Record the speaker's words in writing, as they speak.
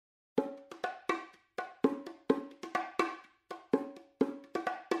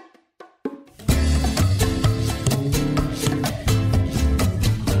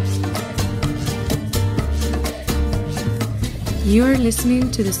You are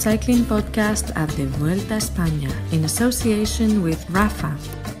listening to the cycling podcast at the Vuelta España in association with Rafa,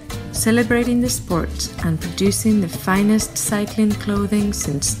 celebrating the sport and producing the finest cycling clothing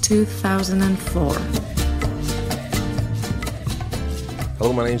since 2004.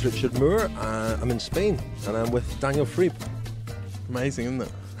 Hello, my name's Richard Moore. I'm in Spain and I'm with Daniel Friebe. Amazing, isn't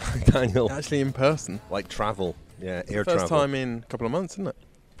it? Daniel. Actually in person. Like travel. Yeah, air travel. First time in a couple of months, isn't it?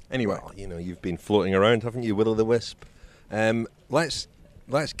 Anyway. Well, you know, you've been floating around, haven't you, Will-o'-the-Wisp?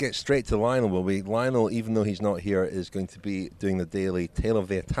 Let's get straight to Lionel, will we? Lionel, even though he's not here, is going to be doing the daily Tale of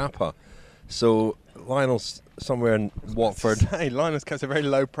the Etapa. So Lionel's somewhere in Watford. Hey, Lionel's kept a very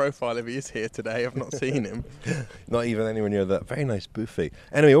low profile if he is here today. I've not seen him. Not even anywhere near that. Very nice buffet.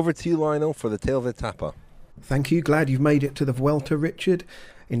 Anyway, over to you, Lionel, for the Tale of the Etapa. Thank you. Glad you've made it to the Vuelta, Richard,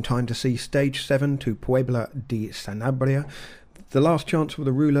 in time to see Stage 7 to Puebla de Sanabria. The last chance for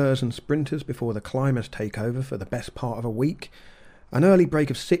the rouleurs and sprinters before the climbers take over for the best part of a week. An early break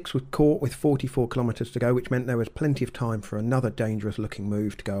of 6 was caught with 44 kilometres to go, which meant there was plenty of time for another dangerous-looking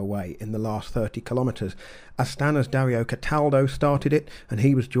move to go away in the last 30 kilometres. Astana's Dario Cataldo started it, and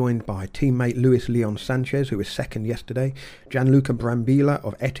he was joined by teammate Luis Leon Sanchez, who was second yesterday, Gianluca Brambilla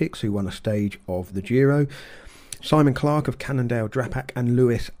of Ethics, who won a stage of the Giro, Simon Clarke of Cannondale-Drapac, and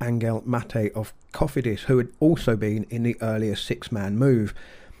Luis Angel Mate of Cofidis, who had also been in the earlier six-man move.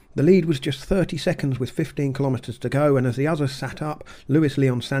 The lead was just 30 seconds with 15 kilometres to go, and as the others sat up, Luis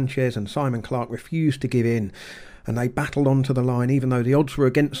Leon Sanchez and Simon Clarke refused to give in, and they battled onto the line even though the odds were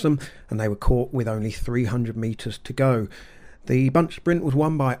against them, and they were caught with only 300 metres to go. The bunch sprint was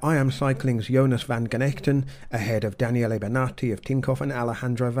won by I Am Cycling's Jonas van Genechten, ahead of Daniele Bernati of Tinkoff and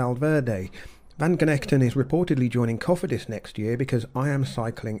Alejandro Valverde. Van Genechten is reportedly joining Cofidis next year because I Am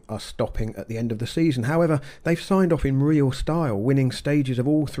Cycling are stopping at the end of the season. However, they've signed off in real style, winning stages of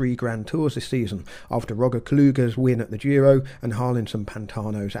all 3 Grand Tours this season, after Roger Kluge's win at the Giro and Harlinson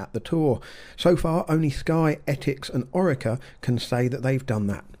Pantano's at the Tour. So far, only Sky, Ethics and Orica can say that they've done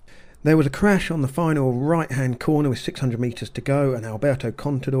that. There was a crash on the final right-hand corner with 600 metres to go, and Alberto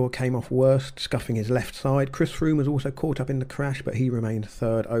Contador came off worst, scuffing his left side. Chris Froome was also caught up in the crash, but he remained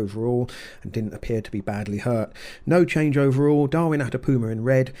third overall and didn't appear to be badly hurt. No change overall. Darwin Atapuma in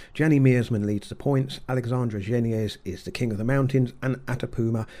red. Gianni Meersman leads the points. Alexandre Geniez is the king of the mountains, and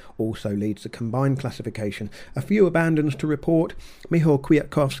Atapuma also leads the combined classification. A few abandons to report. Michał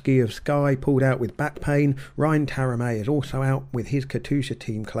Kwiatkowski of Sky pulled out with back pain. Ryan Taramay is also out, with his Katusha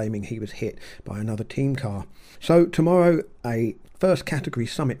team claiming he was hit by another team car. So tomorrow, a first category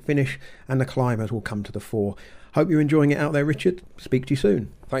summit finish, and the climbers will come to the fore. Hope you're enjoying it out there, Richard. Speak to you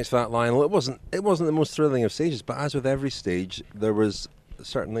soon. Thanks for that, Lionel. It wasn't the most thrilling of stages, but as with every stage, there were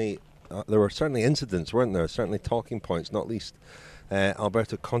certainly incidents, weren't there? Certainly talking points, not least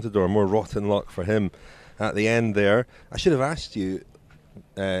Alberto Contador. More rotten luck for him at the end there. I should have asked you,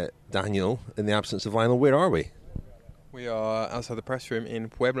 Daniel, in the absence of Lionel, where are we? We are outside the press room in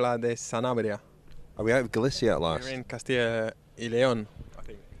Puebla de Sanabria. Are we out of Galicia at last? We're in Castilla y León, I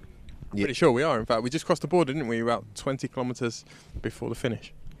think. Yeah. Pretty sure we are, in fact. We just crossed the border, didn't we? About 20 kilometres before the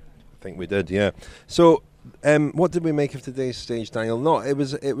finish. I think we did, yeah. So, what did we make of today's stage, Daniel? No, it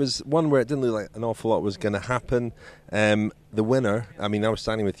was one where it didn't look like an awful lot was going to happen. The winner, I mean, I was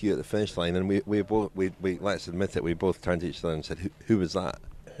standing with you at the finish line, and we both, let's admit it, we both turned to each other and said, who was that?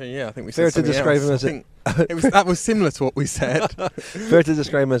 Yeah, I think we fair said to describe else. him as that was similar to what we said. Fair to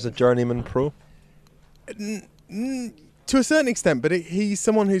describe him as a journeyman pro? To a certain extent, but he's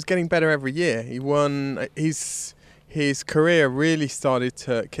someone who's getting better every year. He won. His career really started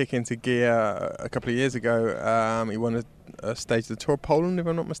to kick into gear a couple of years ago. He won a stage of the Tour of Poland, if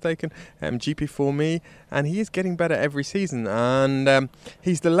I'm not mistaken, GP4Me, and he is getting better every season. And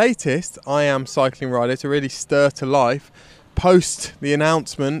he's the latest I Am Cycling rider to really stir to life post the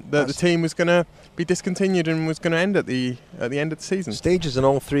announcement that the team was going to be discontinued and was going to end at the end of the season. Stages in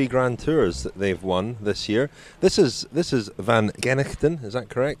all 3 Grand Tours that they've won this year. This is Van Genechten, is that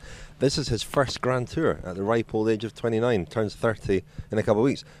correct? This is his first Grand Tour at the ripe old age of 29. Turns 30 in a couple of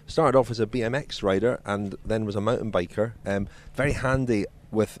weeks. Started off as a BMX rider and then was a mountain biker. Very handy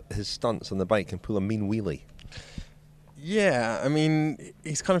with his stunts on the bike and pull a mean wheelie. Yeah, I mean,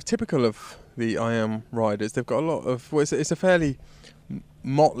 he's kind of typical of the I Am riders. They've got a lot of... Well, it's a fairly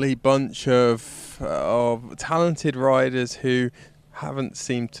motley bunch of talented riders who haven't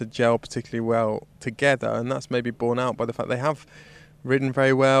seemed to gel particularly well together, and that's maybe borne out by the fact they have ridden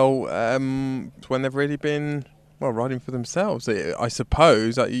very well when they've really been riding for themselves. I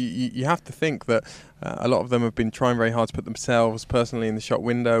suppose you have to think that a lot of them have been trying very hard to put themselves personally in the shop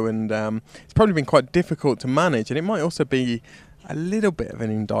window, and it's probably been quite difficult to manage. And it might also be a little bit of an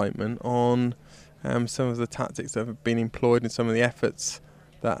indictment on some of the tactics that have been employed and some of the efforts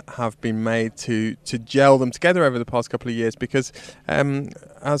that have been made to gel them together over the past couple of years, because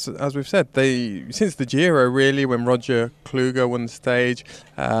as we've said, since the Giro really, when Roger Kluge won the stage,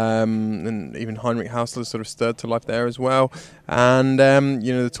 and even Heinrich Hausler sort of stirred to life there as well, and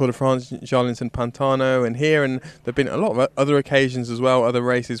the Tour de France, Jalins and Pantano, and there have been a lot of other occasions as well, other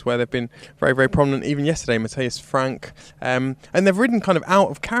races where they've been very, very prominent. Even yesterday, Matthias Frank, and they've ridden kind of out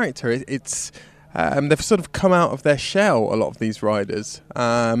of character. They've sort of come out of their shell, a lot of these riders.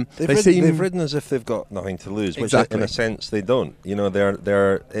 They've ridden as if they've got nothing to lose, which in a sense they don't. Larry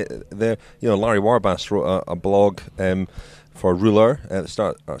Warbass wrote a blog for Ruler at the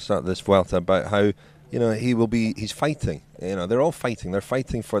start of this Vuelta about how he's fighting. They're all fighting. They're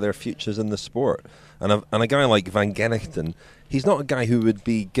fighting for their futures in the sport. And a guy like Van Genechten, he's not a guy who would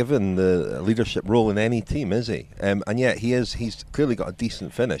be given the leadership role in any team, is he? And yet he's clearly got a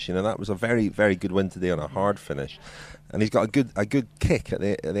decent finish. That was a very, very good win today on a hard finish, and he's got a good kick at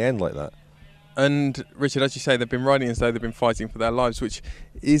the end like that. And Richard, as you say, they've been riding as though they've been fighting for their lives, which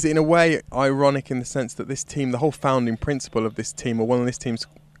is in a way ironic in the sense that this team, the whole founding principle of this team, or one of this team's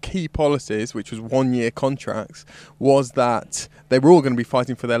key policies, which was 1-year contracts, was that they were all going to be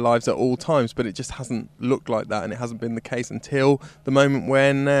fighting for their lives at all times, but it just hasn't looked like that, and it hasn't been the case until the moment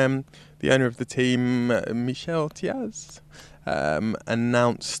when the owner of the team, Michel Thiaz,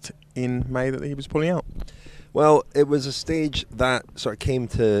 announced in May that he was pulling out. Well, it was a stage that sort of came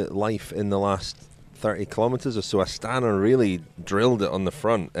to life in the last 30 kilometres or so. Astana really drilled it on the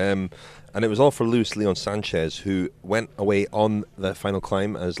front. And it was all for Luis Leon Sanchez, who went away on the final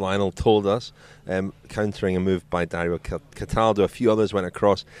climb, as Lionel told us, countering a move by Dario Cataldo. A few others went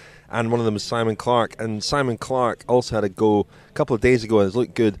across, and one of them was Simon Clarke. And Simon Clarke also had a go a couple of days ago and has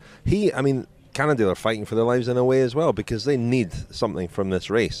looked good. Cannondale are fighting for their lives in a way as well, because they need something from this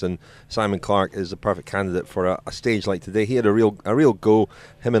race, and Simon Clarke is the perfect candidate for a stage like today. He had a real go.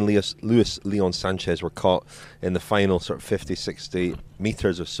 Him and Luis Leon Sanchez were caught in the final sort of 50-60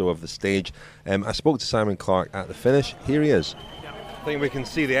 metres or so of the stage. I spoke to Simon Clarke at the finish. Here he is. I think we can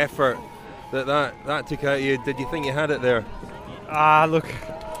see the effort that took out of you. Did you think you had it there? Look,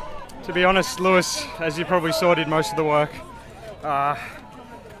 to be honest, Lewis, as you probably saw, did most of the work.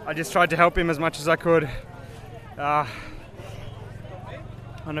 I just tried to help him as much as I could. On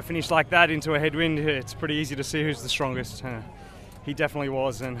a finish like that into a headwind, it's pretty easy to see who's the strongest. He definitely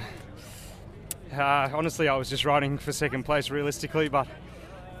was, and honestly I was just riding for second place realistically, but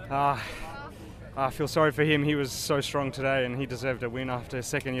I feel sorry for him. He was so strong today and he deserved a win after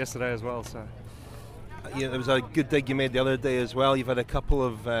second yesterday as well. So. There was a good dig you made the other day as well. You've had a couple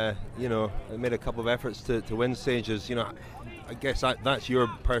of, made a couple of efforts to win stages. I guess that's your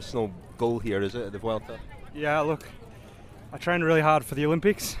personal goal here, is it, at the Vuelta? Yeah, look, I trained really hard for the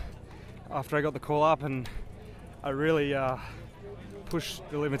Olympics after I got the call up, and I really pushed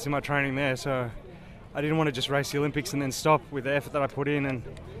the limits in my training there. So I didn't want to just race the Olympics and then stop with the effort that I put in. And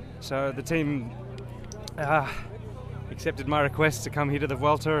so the team accepted my request to come here to the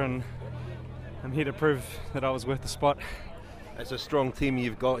Vuelta, and I'm here to prove that I was worth the spot. It's a strong team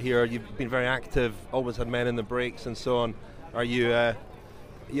you've got here. You've been very active, always had men in the breaks and so on. Are you,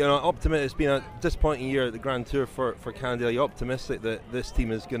 optimistic? It's been a disappointing year at the Grand Tour for Cannondale. Are you optimistic that this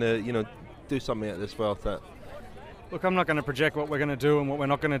team is going to, do something at this Vuelta? Look, I'm not going to project what we're going to do and what we're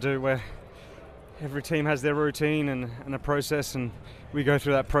not going to do. Every team has their routine and a process, and we go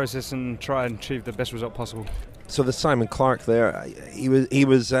through that process and try and achieve the best result possible. So the Simon Clarke there, he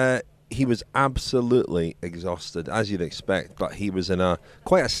was absolutely exhausted, as you'd expect, but he was in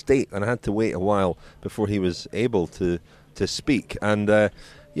quite a state, and I had to wait a while before he was able to speak. And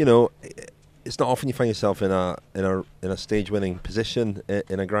it's not often you find yourself in a stage-winning position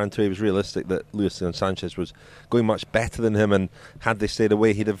in a Grand Tour. He was realistic that Luis Leon Sanchez was going much better than him, and had they stayed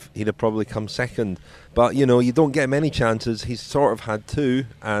away, he'd have probably come second. But you don't get many chances. He's sort of had two,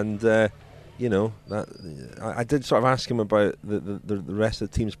 and. I did sort of ask him about the rest of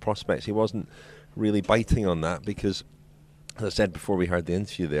the team's prospects. He wasn't really biting on that because, as I said before we heard the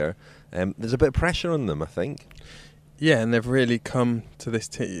interview there, there's a bit of pressure on them, I think. Yeah, and they've really come to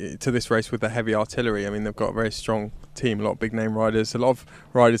this race with the heavy artillery. I mean, they've got a very strong team, a lot of big name riders, a lot of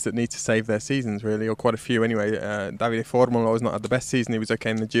riders that need to save their seasons really, or quite a few anyway. Davide Formolo has not had the best season. He was okay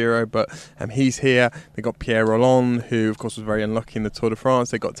in the Giro, but he's here. They got Pierre Rolland, who of course was very unlucky in the Tour de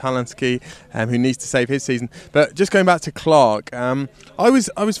France. They got Talansky, who needs to save his season. But just going back to Clarke, I was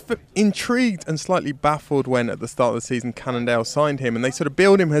intrigued and slightly baffled when at the start of the season Cannondale signed him, and they sort of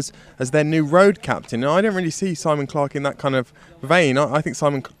billed him as their new road captain. And I don't really see Simon Clarke in that kind of vein. I think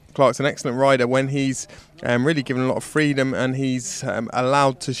Simon Clarke's an excellent rider when he's really given a lot of freedom and he's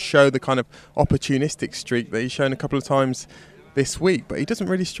allowed to show the kind of opportunistic streak that he's shown a couple of times this week, but he doesn't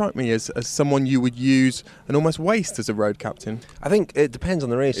really strike me as someone you would use and almost waste as a road captain. I think it depends on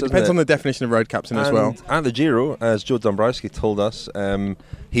the race. It depends on the definition of road captain as well. At the Giro, as Joe Dombrowski told us,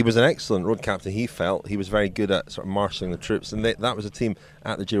 he was an excellent road captain. He felt he was very good at sort of marshalling the troops, and that was a team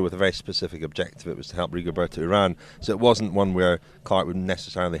at the Giro with a very specific objective. It was to help Rigoberto Urán, so it wasn't one where Clarke would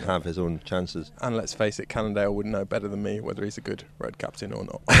necessarily have his own chances. And let's face it, Cannondale would know better than me whether he's a good road captain or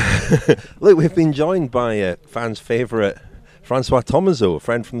not. Look, we've been joined by fans' favourite François Thomazeau, a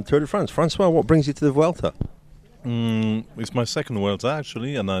friend from the Tour de France. François, what brings you to the Vuelta? It's my second Vuelta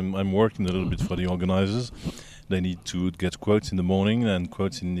actually, and I'm working a little bit for the organisers. They need to get quotes in the morning and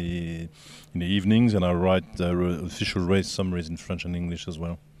quotes in the evenings, and I write official race summaries in French and English as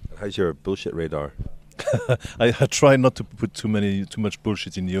well. How's your bullshit radar? I try not to put too much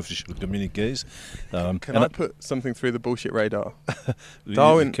bullshit in the official communiques. Can I put something through the bullshit radar?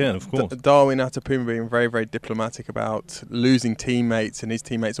 Darwin can, of course. Darwin Atapuma being very, very diplomatic about losing teammates, and his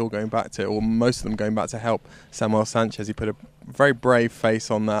teammates all going back to, or most of them going back to help Simon Sanchez. He put a very brave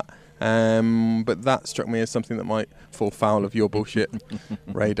face on that. But that struck me as something that might fall foul of your bullshit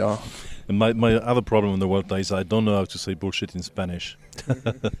radar. And my other problem in the Vuelta is I don't know how to say bullshit in Spanish.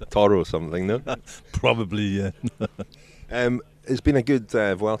 Toro or something, no? Probably, yeah. It's been a good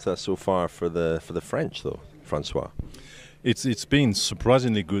Vuelta so far for the French, though, François. It's been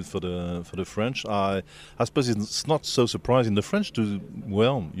surprisingly good for the French. I suppose it's not so surprising. The French do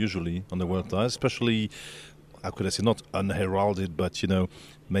well usually on the Vuelta, especially, how could I say, not unheralded, but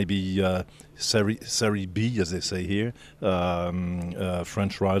maybe Série B, as they say here,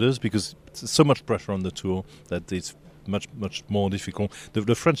 French riders, because so much pressure on the Tour that it's much more difficult.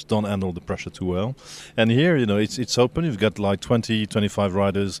 The French don't handle the pressure too well, and here it's open. You've got like 20-25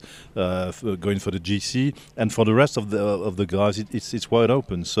 riders going for the GC, and for the rest of the guys it's wide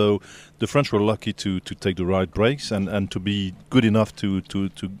open. So the French were lucky to take the right breaks and to be good enough to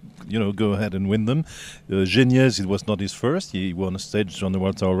go ahead and win them. Genechten, it was not his first. He won a stage on the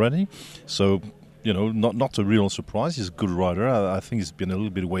Vuelta already, so not a real surprise. He's a good rider. I think he's been a little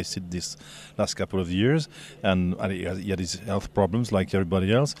bit wasted this last couple of years, and he had his health problems like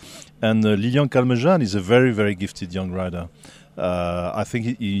everybody else. And Lilian Calmejean is a very, very gifted young rider. I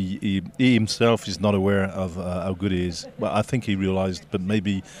think he himself is not aware of how good he is. Well, I think he realized, but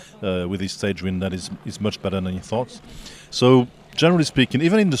maybe with his stage win that is much better than he thought. So, generally speaking,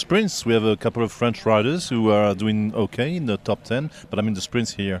 even in the sprints, we have a couple of French riders who are doing okay in the top 10. But I mean, the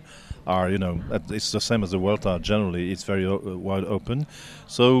sprints here are, it's the same as the Vuelta. Generally, it's very wide open.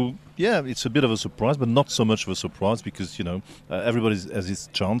 So, yeah, it's a bit of a surprise, but not so much of a surprise because, everybody has his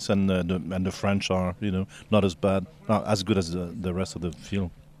chance, and the French are, not as bad, as good as the rest of the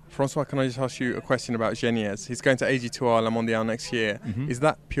field. François, can I just ask you a question about Genechten? He's going to AG2R La Mondiale next year. Mm-hmm. Is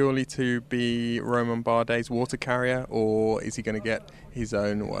that purely to be Romain Bardet's water carrier, or is he going to get his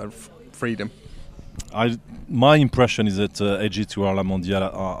own freedom? My impression is that AG2R La Mondiale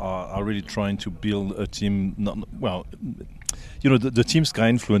are really trying to build a team. The Team Sky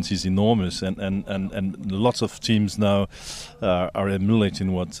influence is enormous, and lots of teams now are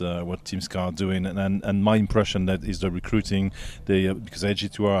emulating what Team Sky are doing. And my impression that is the recruiting, because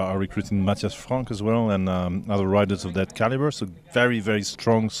AG2R are recruiting Matthias Frank as well, and other riders of that caliber. So very, very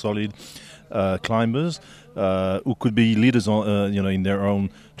strong, solid climbers who could be leaders on, in their own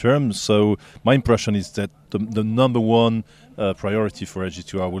terms. So my impression is that the number one priority for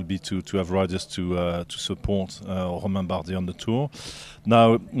AG2R will be to have riders to support Romain Bardet on the Tour.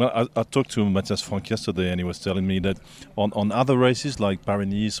 Now, I talked to Matthias Frank yesterday, and he was telling me that on other races like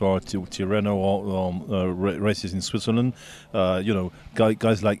Paris-Nice or Tirreno or races in Switzerland,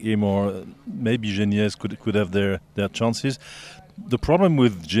 guys like him or maybe Genechten could have their chances. The problem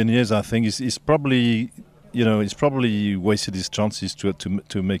with Genechten, I think, is probably he's probably wasted his chances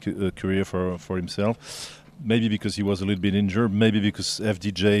to make a career for himself. Maybe because he was a little bit injured, maybe because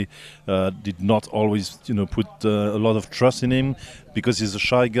FDJ did not always, put a lot of trust in him, because he's a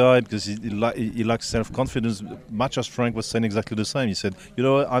shy guy, because he lacks self-confidence. Matthias Frank was saying exactly the same. He said,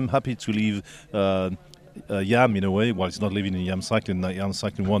 I'm happy to leave YAM in a way. Well, he's not living in YAM Cycling. YAM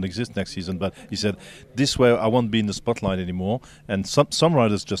Cycling won't exist next season, but he said, this way I won't be in the spotlight anymore. And some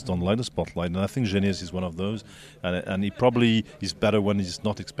riders just don't like the spotlight, and I think Genechten is one of those. And he probably is better when he's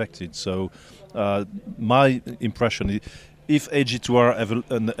not expected. So my impression is, if AG2R have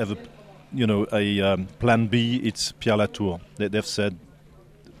a plan B, it's Pierre Latour. They've said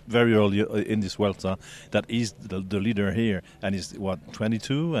very early in this Vuelta that he's the leader here, and he's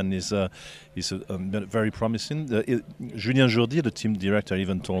 22, and he's very promising. Julien Jourdi, the team director,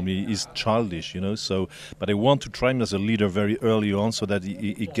 even told me he's childish, So, but I want to try him as a leader very early on, so that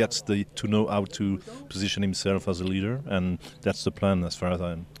he gets to know how to position himself as a leader, and that's the plan as far as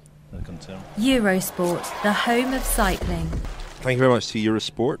I can tell. Eurosport, the home of cycling. Thank you very much to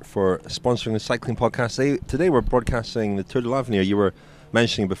Eurosport for sponsoring the cycling podcast. Today we're broadcasting the Tour de l'Avenir. You were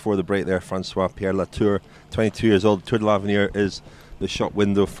mentioning before the break there, François, Pierre Latour, 22 years old. Tour de l'Avenir is the shop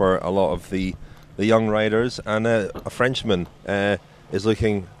window for a lot of the young riders, and a Frenchman is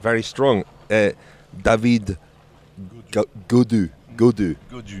looking very strong. David Gaudu,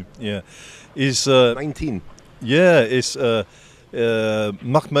 yeah. He's 19. Yeah, it's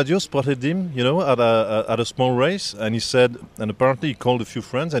Marc Madiot spotted him, at a small race, and he said, and apparently he called a few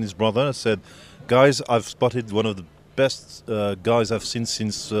friends and his brother and said, guys, I've spotted one of the best guys I've seen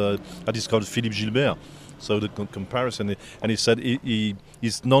since I discovered Philippe Gilbert. So the comparison, and he said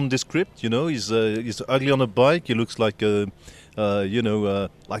he's nondescript, he's ugly on a bike, he looks like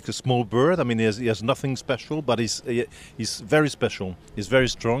like a small bird. I mean, he has nothing special, but he's very special. He's very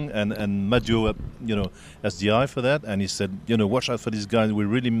strong, and Madiot, has the eye for that. And he said, watch out for this guy. We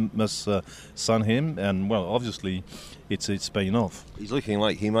really must sign him. And well, obviously, it's paying off. He's looking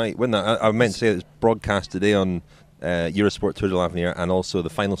like he might win that. I meant to say it's broadcast today on Eurosport Tour de l'Avenir, and also the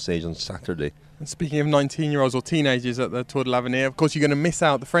final stage on Saturday. And speaking of 19-year-olds or teenagers at the Tour de l'Avenir, of course, you're going to miss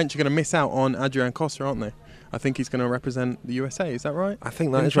out. The French are going to miss out on Adrien Costa, aren't they? I think he's going to represent the USA. Is that right? I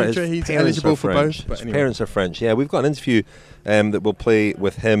think that is right. He's eligible for both. His parents are French. Yeah, we've got an interview that we'll play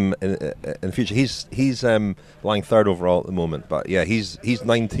with him in the future. He's lying third overall at the moment, but yeah, he's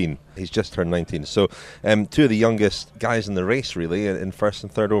 19. He's just turned 19. So two of the youngest guys in the race, really, in first and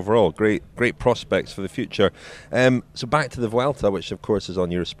third overall. Great prospects for the future. So back to the Vuelta, which of course is on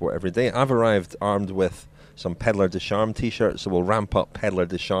Eurosport every day. I've arrived armed with some Peddler de Charme t-shirts, so we'll ramp up Peddler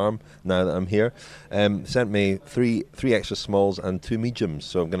de Charme now that I'm here. Sent me three extra smalls and 2 mediums,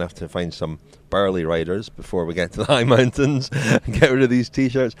 so I'm going to have to find some burly riders before we get to the high mountains and get rid of these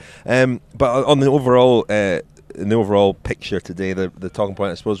t-shirts. But on the overall in the overall picture today, the talking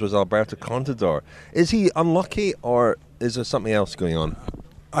point, I suppose, was Alberto Contador. Is he unlucky, or is there something else going on?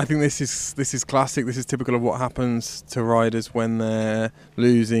 I think this is classic. This is typical of what happens to riders when they're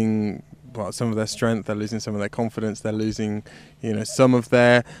losing some of their strength, they're losing some of their confidence, they're losing, some of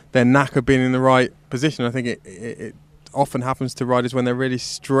their knack of being in the right position. I think it often happens to riders when they're really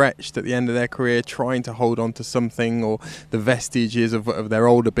stretched at the end of their career, trying to hold on to something or the vestiges of their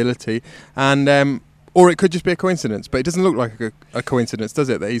old ability, and or it could just be a coincidence, but it doesn't look like a coincidence, does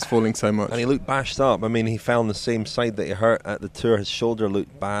it, that he's falling so much? And he looked bashed up. I mean, he fell on the same side that he hurt at the Tour. His shoulder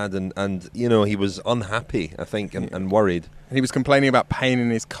looked bad, and he was unhappy, I think, and worried. And he was complaining about pain in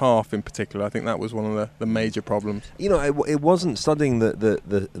his calf in particular. I think that was one of the major problems. It wasn't studying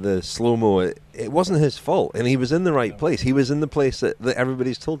the slow-mo. It wasn't his fault, and he was in the right place. He was in the place that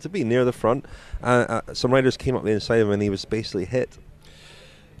everybody's told to be, near the front. Some riders came up the inside of him, and he was basically hit.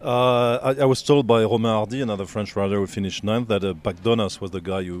 I was told by Romain Hardy, another French rider who finished 9th, that Jonas was the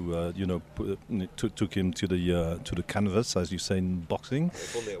guy who took him to the canvas, as you say in boxing.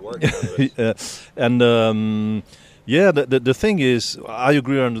 If only it weren't canvas. The thing is, I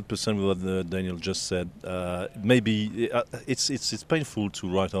agree 100% with what Daniel just said. Maybe it's painful to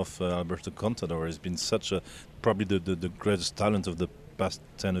write off Alberto Contador. He's been probably the greatest talent of the past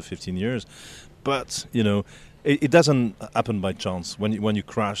 10 or 15 years, but it doesn't happen by chance. When you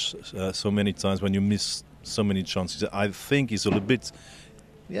crash so many times, when you miss so many chances, I think he's a little bit.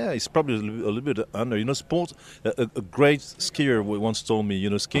 Yeah, he's probably a little bit under. Sport. A great skier once told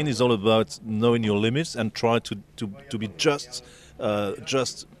me, skiing is all about knowing your limits and try to be just at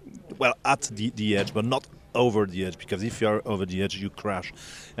the edge, but not over the edge, because if you are over the edge, you crash,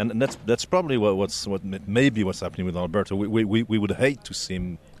 and that's probably what's happening with Alberto. We would hate to see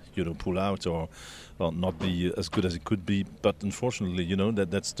him, pull out or not be as good as it could be, but unfortunately,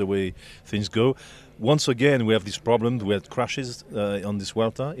 that's the way things go. Once again, we have this problem. We had crashes on this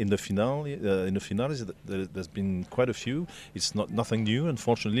Vuelta in the finale. In the finales, there's been quite a few. It's nothing new.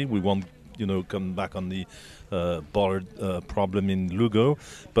 Unfortunately, we won't come back on the bollard problem in Lugo.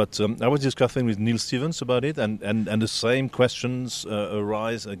 But I was discussing with Neil Stevens about it, and the same questions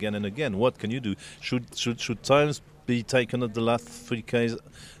arise again and again. What can you do? Should times be taken at the last 3Ks,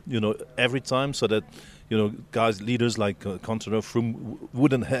 every time, so that leaders like Contador, Froome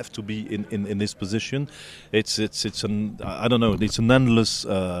wouldn't have to be in this position? It's an endless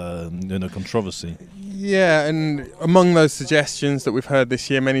controversy. Yeah, and among those suggestions that we've heard this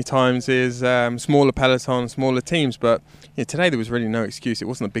year many times is smaller peloton, smaller teams, but today there was really no excuse. It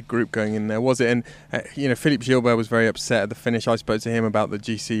wasn't a big group going in there, was it? And Philippe Gilbert was very upset at the finish. I spoke to him about the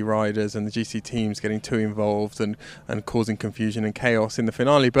GC riders and the GC teams getting too involved and causing confusion and chaos in the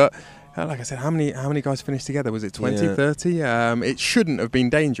finale, but like I said, how many guys finished together? Was it 20, 30? It shouldn't have been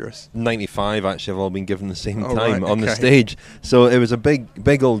dangerous. 95 actually have all been given the same time on the stage. So it was a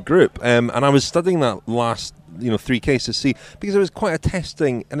big old group. And I was studying that last 3Ks to see, because it was quite a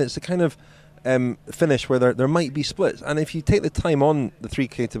testing, and it's a kind of finish where there might be splits. And if you take the time on the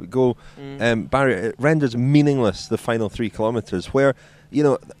 3K to go barrier, it renders meaningless the final 3 kilometres, where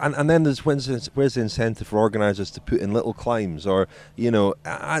and then where's the incentive for organisers to put in little climbs, or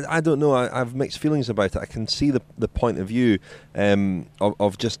I don't know. I have mixed feelings about it. I can see the point of view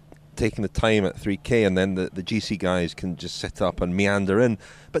of just taking the time at 3K, and then the GC guys can just sit up and meander in.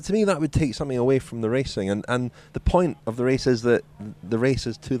 But to me, that would take something away from the racing, and the point of the race is that the race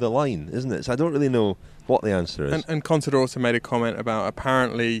is to the line, isn't it? So I don't really know what the answer is. And Contador also made a comment about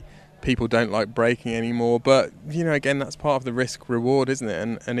apparently people don't like braking anymore, but again, that's part of the risk reward, isn't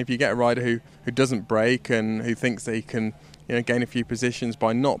it? And if you get a rider who doesn't brake and who thinks that he can gain a few positions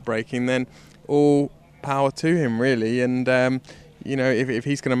by not braking, then all power to him, really. And if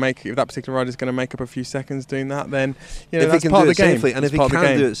he's going to if that particular rider is going to make up a few seconds doing that, then that's part of the game. Safely, and if he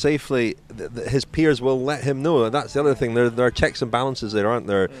can do it safely, his peers will let him know. That's the other thing. There are checks and balances there, aren't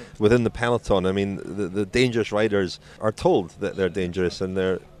there, within the peloton? I mean, the dangerous riders are told that they're dangerous, and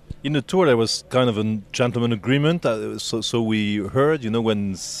they're. In the Tour, there was kind of a gentleman agreement. So we heard,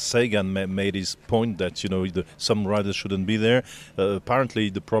 when Sagan made his point that some riders shouldn't be there.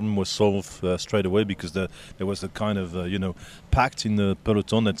 Apparently, the problem was solved straight away, because there was a kind of pact in the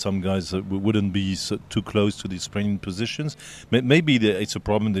peloton that some guys wouldn't be too close to the sprinting positions. Maybe it's a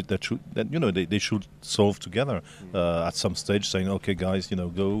problem that they should solve together at some stage, saying, okay, guys,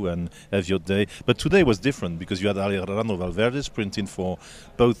 go and have your day. But today was different, because you had Alejandro Valverde sprinting for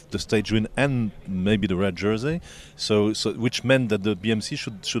both the stage win and maybe the red jersey, so which meant that the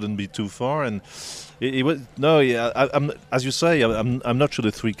BMC shouldn't be too far, and it was I'm as you say, I'm not sure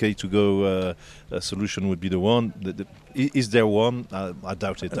the 3K to go solution would be the one. Is there one? I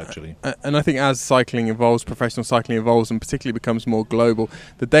doubt it, actually. And I think as cycling evolves, professional cycling evolves, and particularly becomes more global,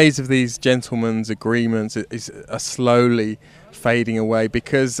 the days of these gentlemen's agreements are slowly fading away,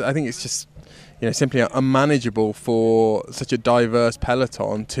 because I think it's just simply unmanageable for such a diverse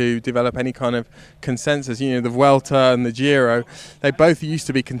peloton to develop any kind of consensus. The Vuelta and the Giro, they both used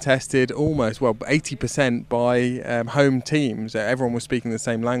to be contested almost 80% by home teams. Everyone was speaking the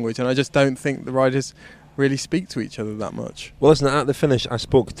same language, and I just don't think the riders really speak to each other that much. Well, listen, at the finish, I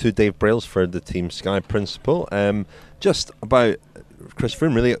spoke to Dave Brailsford, the Team Sky principal, just about Chris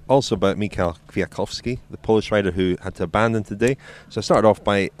Froome, really, also about Michał Kwiatkowski, the Polish rider who had to abandon today. So I started off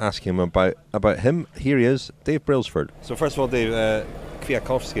by asking him about him. Here he is, Dave Brailsford. So first of all, Dave,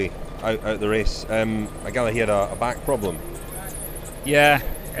 Kwiatkowski out the race. I gather he had a back problem. Yeah,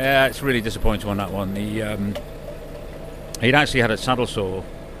 it's really disappointing on that one. He'd actually had a saddle sore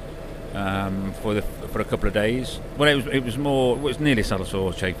for a couple of days. Well, it was nearly saddle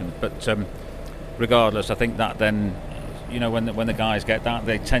sore, chafing, but regardless, I think that then. When the guys get that,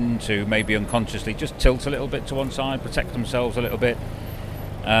 they tend to maybe unconsciously just tilt a little bit to one side, protect themselves a little bit.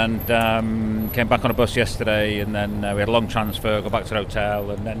 And came back on a bus yesterday, and then we had a long transfer, go back to the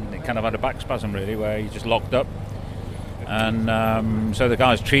hotel, and then it kind of had a back spasm really, where he just locked up. And so the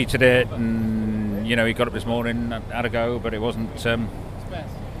guys treated it, and he got up this morning, had a go, but it wasn't.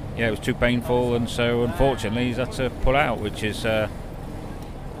 It was too painful, and so unfortunately he's had to pull out, which is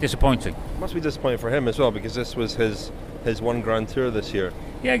disappointing. Must be disappointing for him as well, because this was his one Grand Tour this year.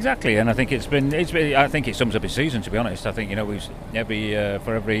 Yeah, exactly, and I think it's been. I think it sums up his season. To be honest, I think we've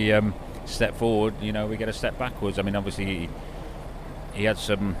for every step forward, we get a step backwards. I mean, obviously he had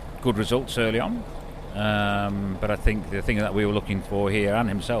some good results early on, but I think the thing that we were looking for here, and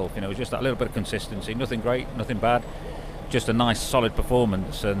himself, was just that little bit of consistency. Nothing great, nothing bad, just a nice solid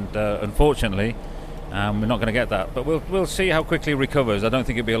performance. And unfortunately, we're not going to get that. But we'll see how quickly he recovers. I don't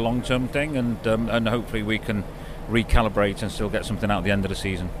think it'll be a long-term thing, and hopefully we can recalibrate and still get something out at the end of the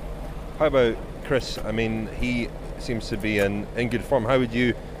season. How about Chris? I mean, he seems to be in good form. How would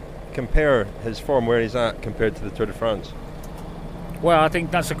you compare his form, where he's at, compared to the Tour de France? Well, I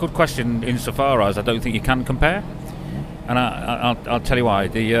think that's a good question insofar as I don't think you can compare. And I'll tell you why.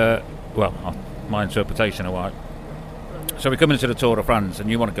 My interpretation of why. So we come into the Tour de France and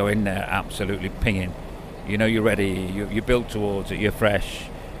you want to go in there absolutely pinging. You're ready, you're built towards it, you're fresh,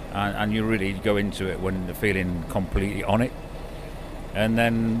 and you really go into it when you're feeling completely on it. And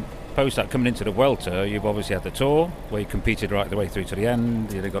then post that, coming into the Vuelta, you've obviously had the Tour, where you competed right the way through to the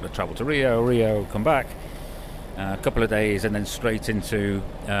end. You've got to travel to Rio, come back, a couple of days, and then straight into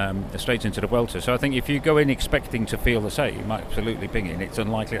the Vuelta. So I think if you go in expecting to feel the same, absolutely pinging, it's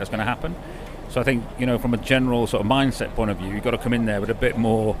unlikely that's going to happen. So I think, from a general sort of mindset point of view, you've got to come in there with a bit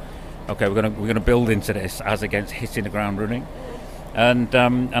more. Okay, we're going to build into this as against hitting the ground running, and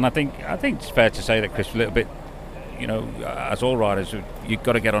I think it's fair to say that Chris, a little bit. As all riders, you've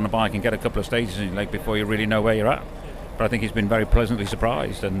got to get on a bike and get a couple of stages in your leg before you really know where you're at. But I think he's been very pleasantly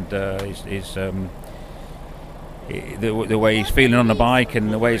surprised, and the way he's feeling on the bike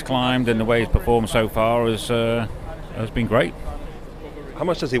and the way he's climbed and the way he's performed so far has been great. How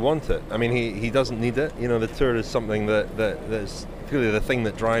much does he want it? I mean, he doesn't need it. The Tour is something that's clearly the thing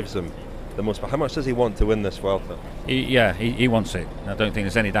that drives him the most. But how much does he want to win this Vuelta? He wants it. I don't think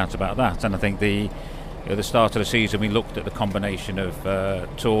there's any doubt about that. And I think the start of the season, we looked at the combination of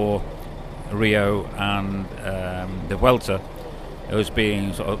Tour, Rio, and the Vuelta as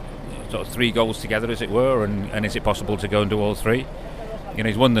being sort of three goals together, as it were. And is it possible to go and do all three?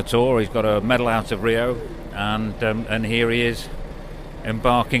 He's won the Tour. He's got a medal out of Rio, and here he is,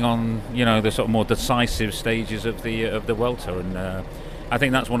 embarking on the sort of more decisive stages of the Vuelta. And I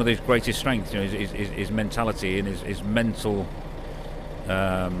think that's one of his greatest strengths. His mentality and his mental.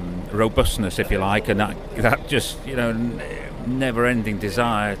 Robustness, if you like, and that just never-ending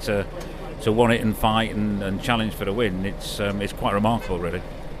desire to want it and fight and challenge for the win. It's quite remarkable, really.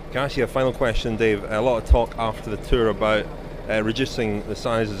 Can I ask you a final question, Dave? A lot of talk after the Tour about reducing the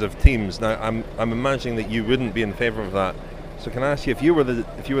sizes of teams. Now, I'm imagining that you wouldn't be in favour of that. So, can I ask you, if you were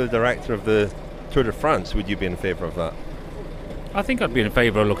the director of the Tour de France, would you be in favour of that? I think I'd be in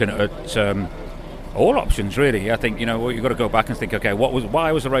favour of looking at. All options, really. I think you've got to go back and think. Okay,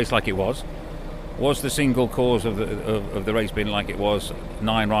 why was the race like it was? Was the single cause of the race being like it was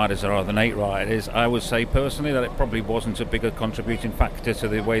 9 riders rather than 8 riders? I would say personally that it probably wasn't a bigger contributing factor to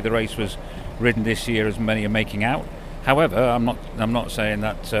the way the race was ridden this year as many are making out. However, I'm not saying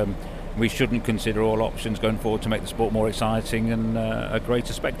that we shouldn't consider all options going forward to make the sport more exciting and a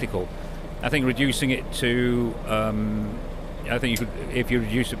greater spectacle. I think reducing it to. I think you could, if you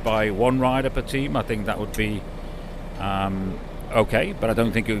reduce it by 1 rider per team, I think that would be okay. But I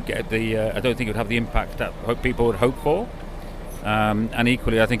don't think it would get I don't think it would have the impact that people would hope for. And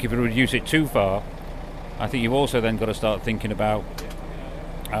equally, I think if you reduce it too far, I think you've also then got to start thinking about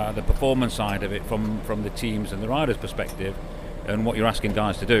the performance side of it from the teams and the riders' perspective, and what you're asking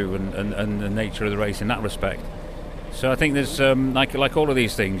guys to do, and the nature of the race in that respect. So I think there's like all of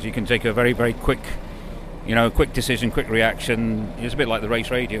these things, you can take a very, very quick decision, quick reaction. It's a bit like the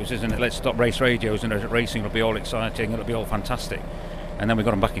race radios, isn't it? Let's stop race radios, and racing will be all exciting, it'll be all fantastic, and then we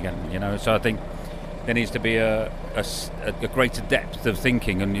got them back again. So I think there needs to be a greater depth of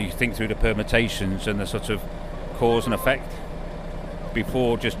thinking, and you think through the permutations and the sort of cause and effect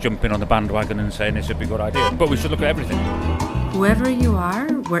before just jumping on the bandwagon and saying this would be a good idea. But we should look at everything. Whoever you are,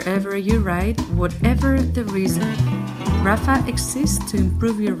 wherever you ride, whatever the reason, Rafa exists to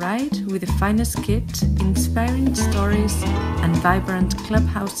improve your ride with the finest kit, inspiring stories, and vibrant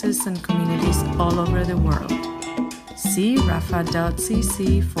clubhouses and communities all over the world. See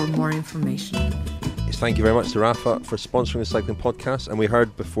rafa.cc for more information. Yes, thank you very much to Rafa for sponsoring the Cycling Podcast. And we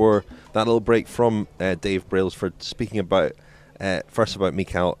heard before that little break from Dave Brailsford speaking about first about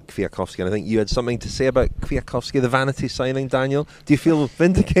Michał Kwiatkowski, and I think you had something to say about Kwiatkowski, the vanity signing, Daniel. Do you feel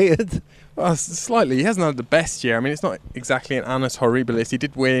vindicated? Well, slightly. He hasn't had the best year. I mean, it's not exactly an annus horribilis. He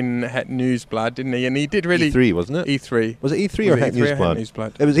did win Het Nieuwsblad, didn't he? And he did really... E3, wasn't it? E3. Was it E3 or Het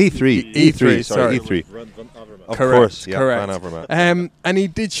Nieuwsblad? It was E3. E3, sorry, E3. Of course, yeah, correct. Van Avermaet. And he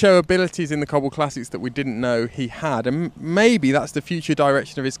did show abilities in the Cobble Classics that we didn't know he had. And maybe that's the future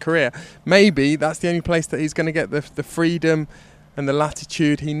direction of his career. Maybe that's the only place that he's going to get the freedom and the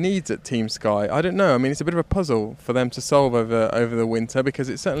latitude he needs at Team Sky. I don't know. I mean, it's a bit of a puzzle for them to solve over the winter, because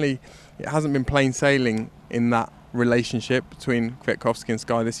it hasn't been plain sailing in that relationship between Kwiatkowski and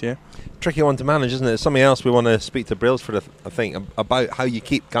Sky this year. Tricky one to manage, isn't it? It's something else we want to speak to Brailsford, I think, about how you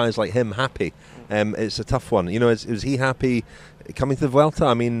keep guys like him happy. It's a tough one. Was he happy coming to the Vuelta?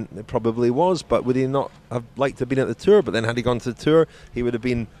 I mean, it probably was, but would he not have liked to have been at the Tour? But then had he gone to the Tour, he would have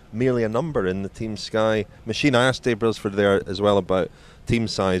been merely a number in the Team Sky machine. I asked Dave Brailsford there as well about team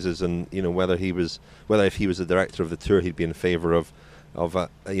sizes, and whether if he was the director of the Tour, he'd be in favour of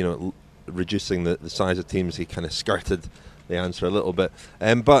reducing the size of teams. He kind of skirted the answer a little bit,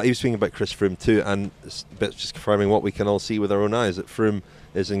 but he was speaking about Chris Froome too, and just confirming what we can all see with our own eyes, that Froome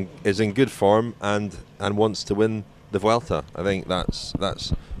is in good form and wants to win the Vuelta. I think that's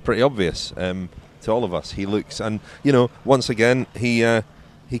pretty obvious to all of us. He looks, and once again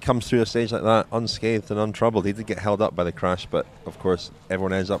he he comes through a stage like that unscathed and untroubled. He did get held up by the crash, but of course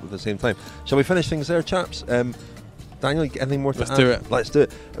everyone ends up at the same time. Shall we finish things there, chaps? Daniel, anything more to add? Let's do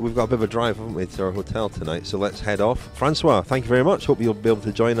it. We've got a bit of a drive, haven't we, to our hotel tonight, so let's head off. François, thank you very much. Hope you'll be able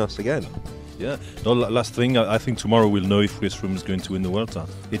to join us again. Yeah. No, last thing, I think tomorrow we'll know if Luis Leon is going to win the Vuelta.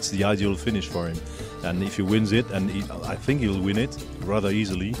 It's the ideal finish for him. And if he wins it, and I think he'll win it rather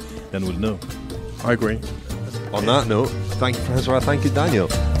easily, then we'll know. I agree. On that note, thank you, François. Thank you, Daniel.